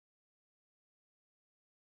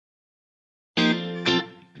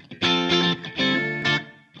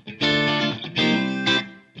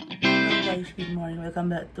guys, good morning. Welcome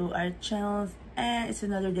back to our channel. And it's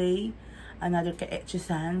another day, another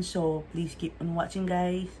ka-etchusan. So please keep on watching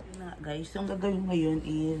guys. Guys, so ang gagawin ngayon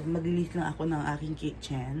is maglinis lang ako ng aking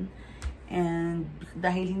kitchen. And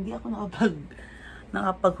dahil hindi ako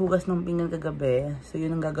nakapaghugas ng pinggan kagabi, so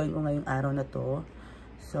yun ang gagawin ko ngayong araw na to.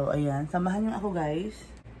 So ayan, samahan niyo ako guys.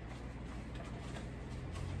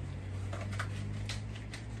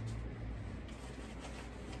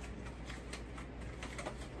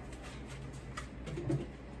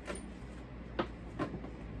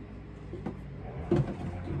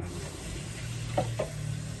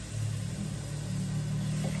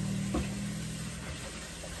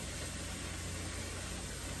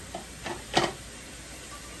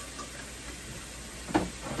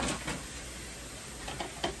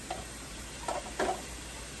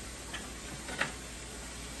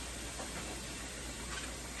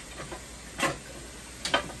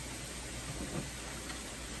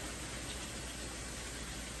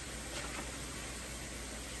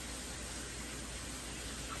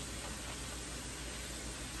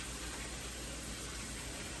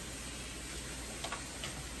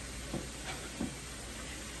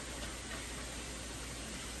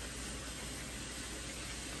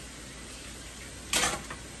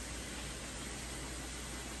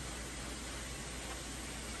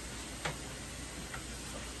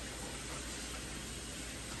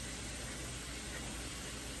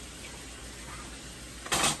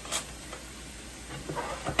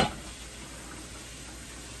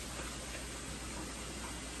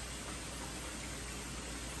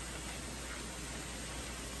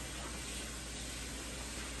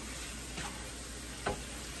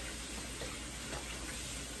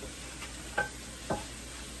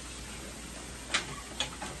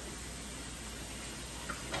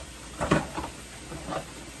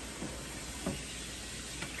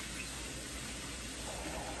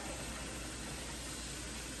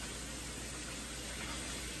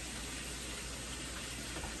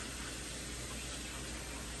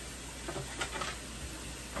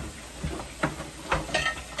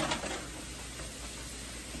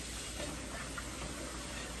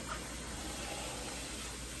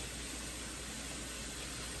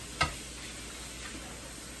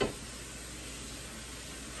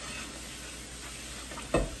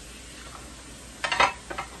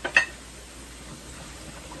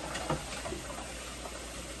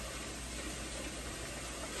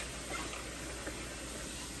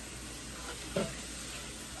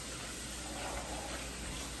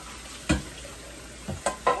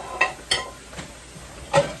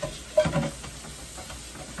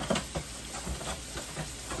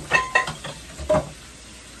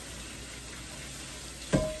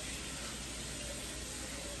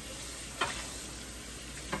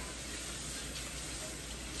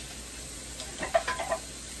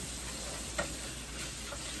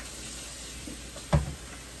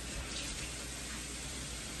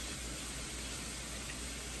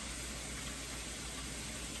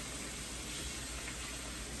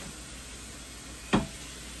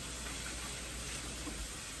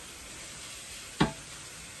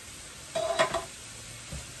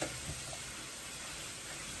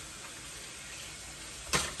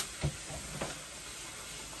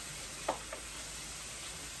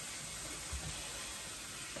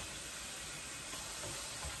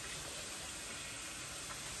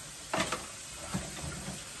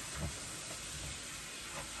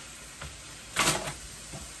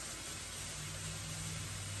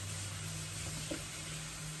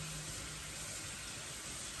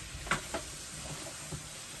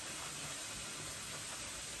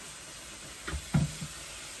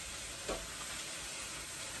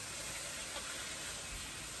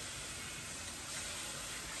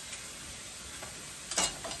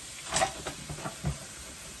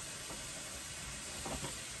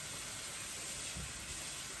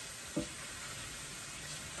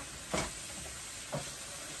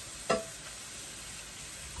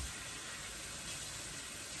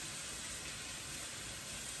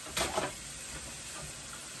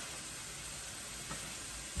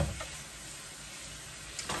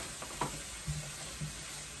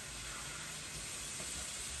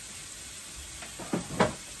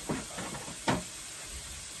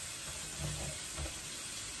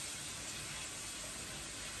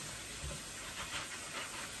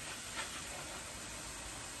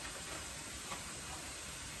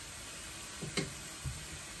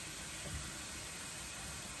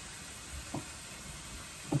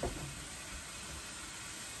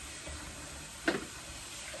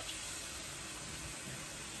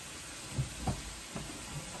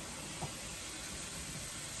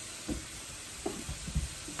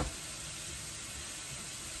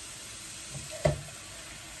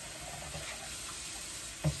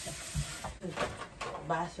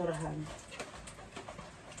 basurahan.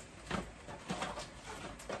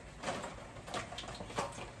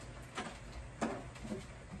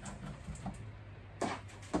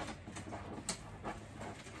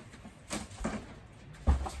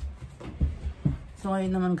 So,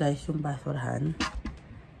 ngayon naman guys, yung basurahan.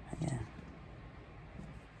 Ayan.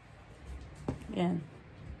 Ayan.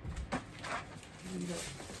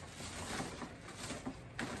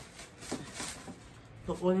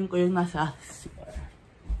 Kukunin ko yung nasa CR.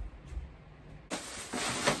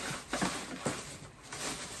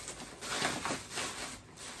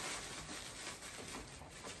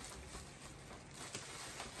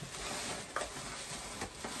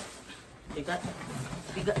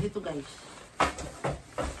 Bigat dito guys.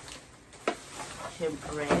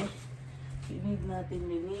 Siyempre, need natin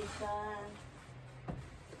linisan.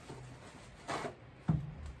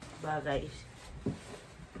 Ba guys?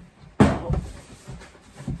 Oh.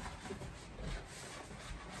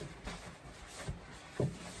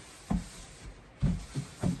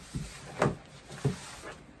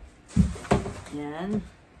 Yan.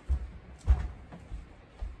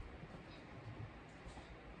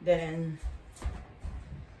 Then,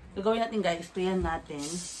 gagawin natin guys, sprayan natin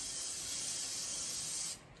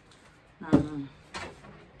ng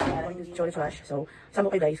chili flash. So, sama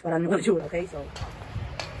kayo guys, para naman sure, okay? So,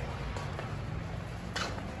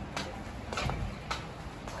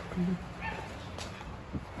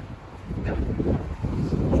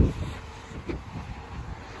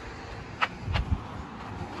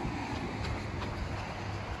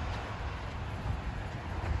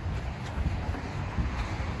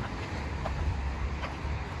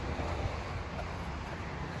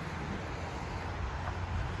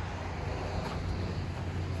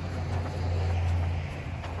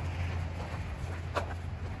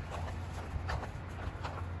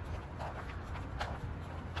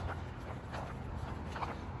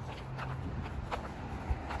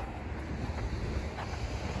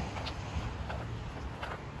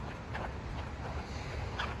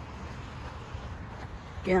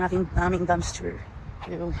 yan ang ating aming dumpster.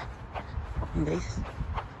 Yun guys,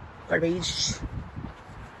 garbage.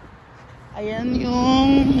 Ayan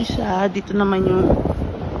yung isa. Dito naman yung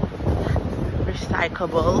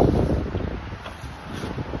recyclable.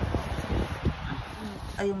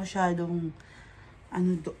 Ayaw masyadong ano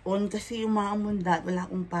doon kasi yung maamundat. Wala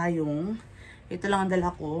akong payong. Ito lang ang dala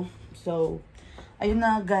ko. So, ayun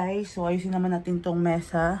na guys. So, ayusin naman natin tong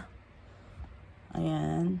mesa.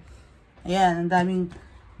 Ayan. Ayan, ang daming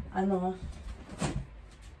ano.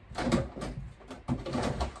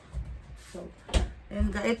 So,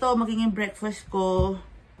 ayan guys. Ito, magiging breakfast ko.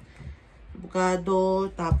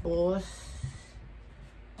 Avocado, tapos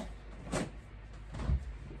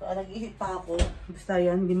nag-ihit pa ako. Basta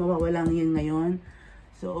yan, hindi mawawala yan ngayon.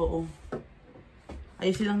 So,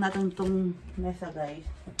 ayusin lang natin itong mesa guys.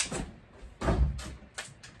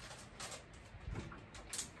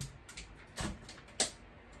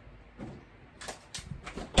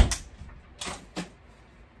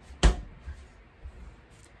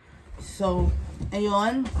 So,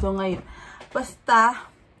 ayun. So, ngayon, basta,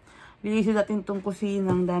 lilisin natin itong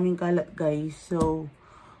kusina. Ang daming kalat, guys. So,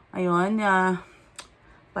 ayun.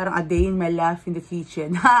 Parang a day in my life in the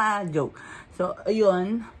kitchen. Ha! Joke. So,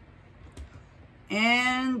 ayun.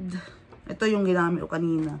 And, ito yung ginamit ko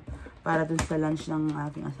kanina. Para dun sa lunch ng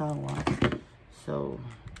aking asawa. So,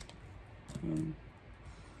 ayun.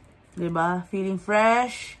 Diba? Feeling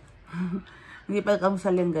fresh. Hindi pa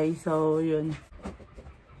kamusal yan, guys. So, yun.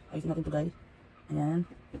 Ayusin natin ito guys. Ayan.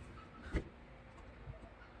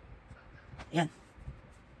 Ayan.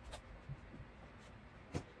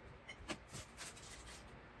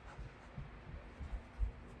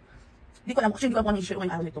 Hindi ko alam. Actually, hindi ko alam kung ano i-share ko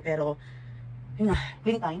ngayong araw nito. Pero, yun nga.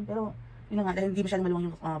 Cleaning time. Pero, yun na nga. Dahil hindi masyadong maluwang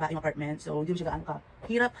yung bahay apartment. So, hindi masyadong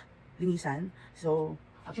kahirap linisan. So,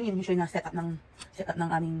 actually, yun usually na set up ng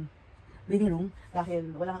aming living room.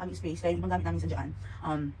 Dahil wala nga kami space. Kaya yung ibang gamit namin sa dyan.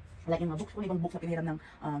 Like yung mga books ko, ibang books na pinihiram ng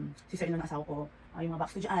sister-in-law ng asawa ko. Yung mga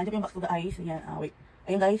box ko dyan. Andyan yung box ko guys. Ayan, wait.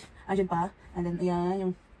 Ayan guys. Andyan pa. And then, ayan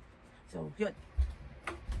yung... So, yun.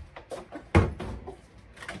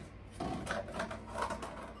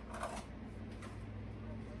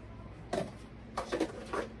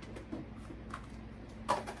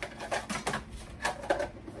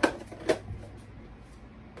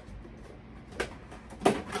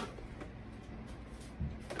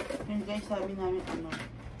 Ayan guys, sabi namin ano.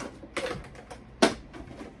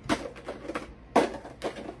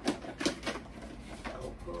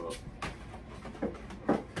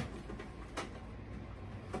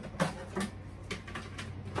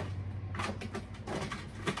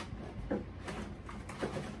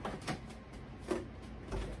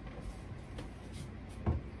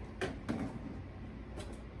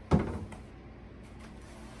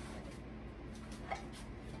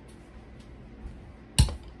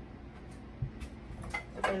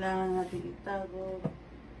 kailangan natin itago.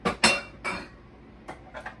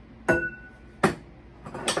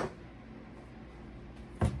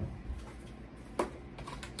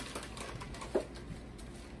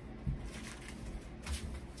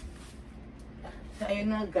 So, ayun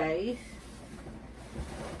na guys.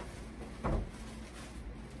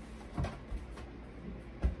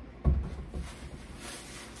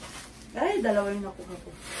 Ay, dalawa yung nakuha ko.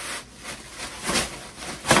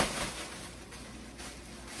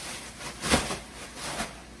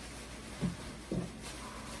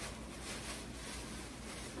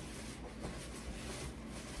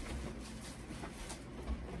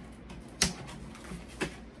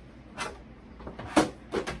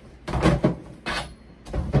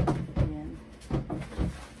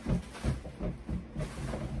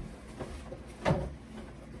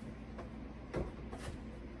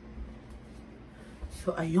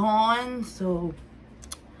 So, ayun. So,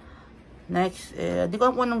 next, di ko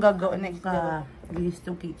alam kung anong gagawin next na linis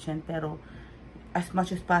tong kitchen. Pero, as much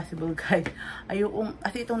as possible, guys. Ayokong,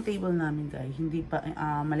 kasi itong table namin, guys, hindi pa,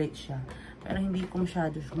 maliit siya. Pero hindi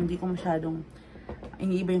ko masyadong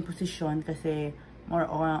iniiba yung posisyon kasi more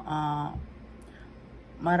on,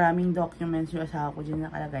 maraming documents yung asawa ko dyan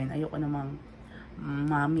nakalagay. Ayoko namang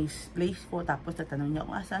ma-misplace ko. Tapos, tatanong niya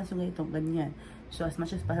kung saan so ganito, ganyan. So, as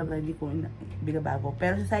much as possible, hindi ko binabago.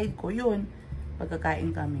 Pero sa side ko, yun,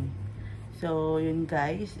 pagkakain kami. So, yun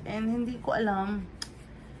guys. And hindi ko alam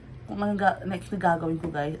kung ano next na gagawin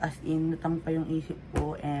ko guys. As in, natang pa yung isip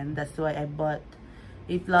ko. And that's why I bought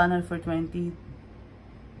a planner for 2021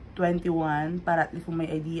 para at least kung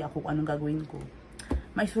may idea ako kung anong gagawin ko.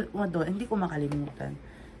 May sulit ko doon, hindi ko makalimutan.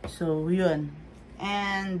 So, yun.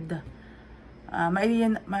 And,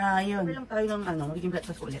 yun lang tayo ng magiging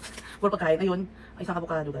breakfast ko ulit. For pagkain, ayun, ay isang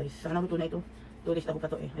avocado guys. Sana luto na ito. 2 days ako pa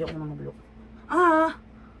to eh. Ayoko namang mabulok.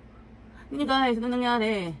 Hindi guys, ano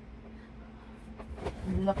nangyari?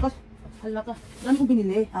 Halakas. Dami kong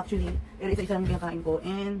binili actually. Pero isa-isa lang kinakain ko.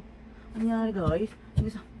 And, ano nangyari guys?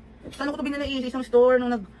 Saan ko ito binili? Sa isang store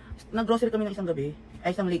nung nag-grocery kami ng isang gabi.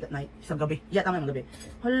 Ay, isang late at night. Isang gabi. Yeah, tama yung gabi.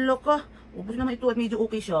 Halaka. Ubus naman ito at medyo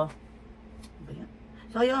okay siya. Ayan.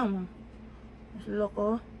 Sayang.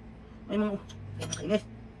 Loko. Ay mga nakainis.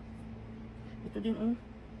 Ito din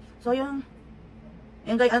sayang.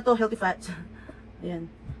 Ayan guys, ano to? Healthy fats. Ayan.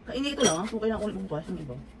 Kainin ito lang. Kung kailangan ulit bukas yung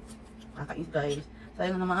iba. Kakainis guys.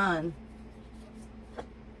 Sayang na naman.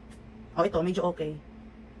 Oh, ito. Medyo okay.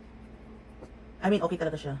 I mean, okay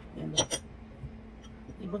talaga siya. Ayan.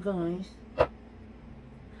 Diba guys?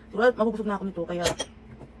 Siguro mabubusog na ako nito. Kaya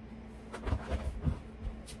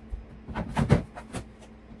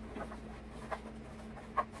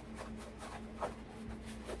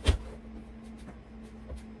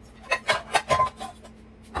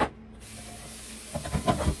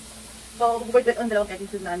so, board lang ang dalawang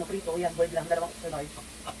episode na prito. Yan, board lang. Dalawang sunod.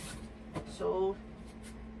 So,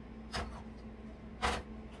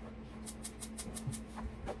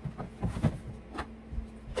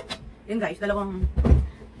 yan guys, dalawang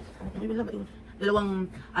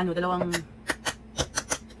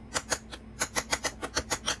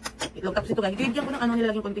itlog. Tapos ito guys, bigyan ko ng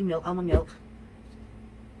nilagyan konting milk, almond milk.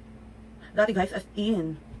 Dati guys, as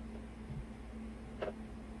in.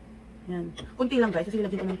 Yan. Kunti lang guys, kasi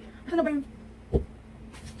nilagyan ko ng saan na ba yung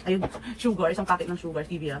ayun, sugar, isang packet ng sugar,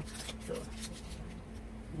 stevia. So,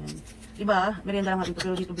 yan. Diba, merienda lang natin ito,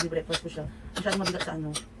 pero dito binibreakfast ko siya. Masyadong mabigat sa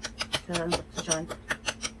sa tiyan.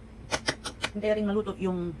 Hindi rin maluto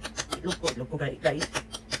yung itlog ko guys.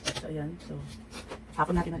 So, ayan. So,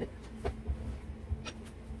 hapon natin ulit.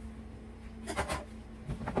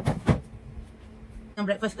 Ng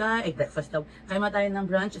breakfast breakfast daw. Kaya tayo ng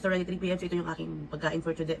brunch. It's already 3 PM. So, ito yung aking pagkain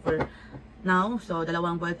for today, for now. So,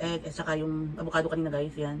 dalawang boiled egg at saka yung avocado kanina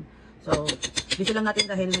guys. Yan. So, dito lang natin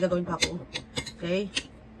dahil may gagawin pa ako. Okay?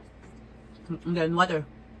 And then, water.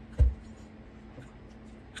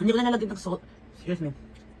 Hindi ko na nalagyan ng salt. Excuse me.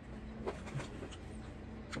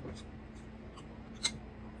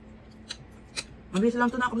 Mabilis lang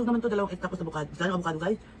ito. Nakabusog naman ito. Dalawang egg tapos avocado. Gusto lang avocado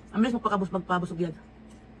guys. Ang bilis magpabusog yan.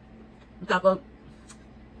 Tapos,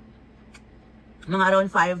 mga around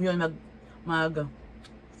 5 yun,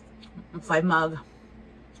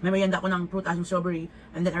 may merienda ako ng prutas, yung strawberry.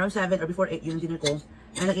 And then around 7 or before 8 yun yung dinner ko.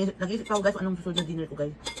 And nag-iisip pa ako guys anong susunod na dinner ko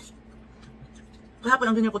guys. Kahapon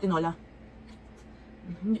ang dinner ko tinola.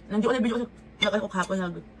 Nandiyo ko na video kasi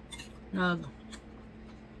kahapon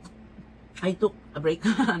I took a break.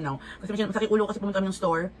 No. Kasi masakit ulo kasi pumunta kami ng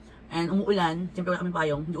store. And umuulan, siyempre wala kami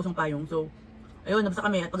payong, hindi usang payong. So, ayun, nabasa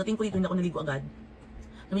kami. At pagdating ko dito, hindi ako naligo agad.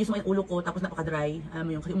 Namilis mo yung ulo ko, tapos napaka-dry. Alam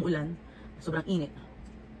mo yun, kasi umuulan. Sobrang init.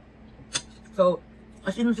 So,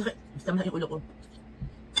 as in, basta masakit yung ulo ko.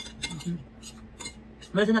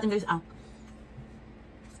 Balisan natin guys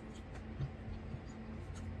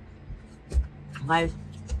Guys,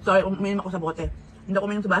 sorry kung uminom ako sa bote. Hindi ako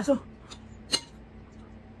uminom sa baso.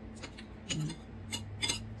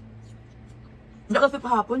 Hindi ako kasi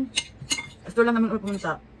kahapon. Store lang namin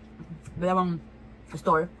pumunta. Dalawang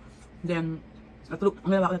store. Then,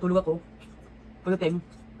 natulog ako. Pagdating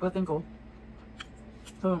ko.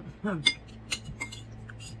 So,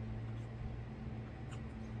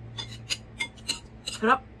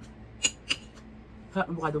 Sarap. Sarap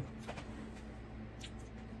ng avocado.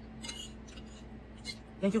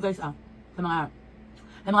 Thank you guys sa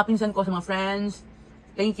mga pinsan ko, sa mga friends.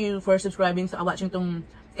 Thank you for subscribing sa watching tong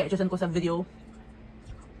kaya-chusan ko sa video.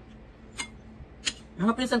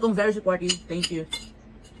 Mga pinsan kong very supportive. Thank you.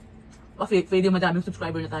 Kasi pwede madaming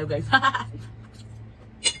subscriber na tayo guys.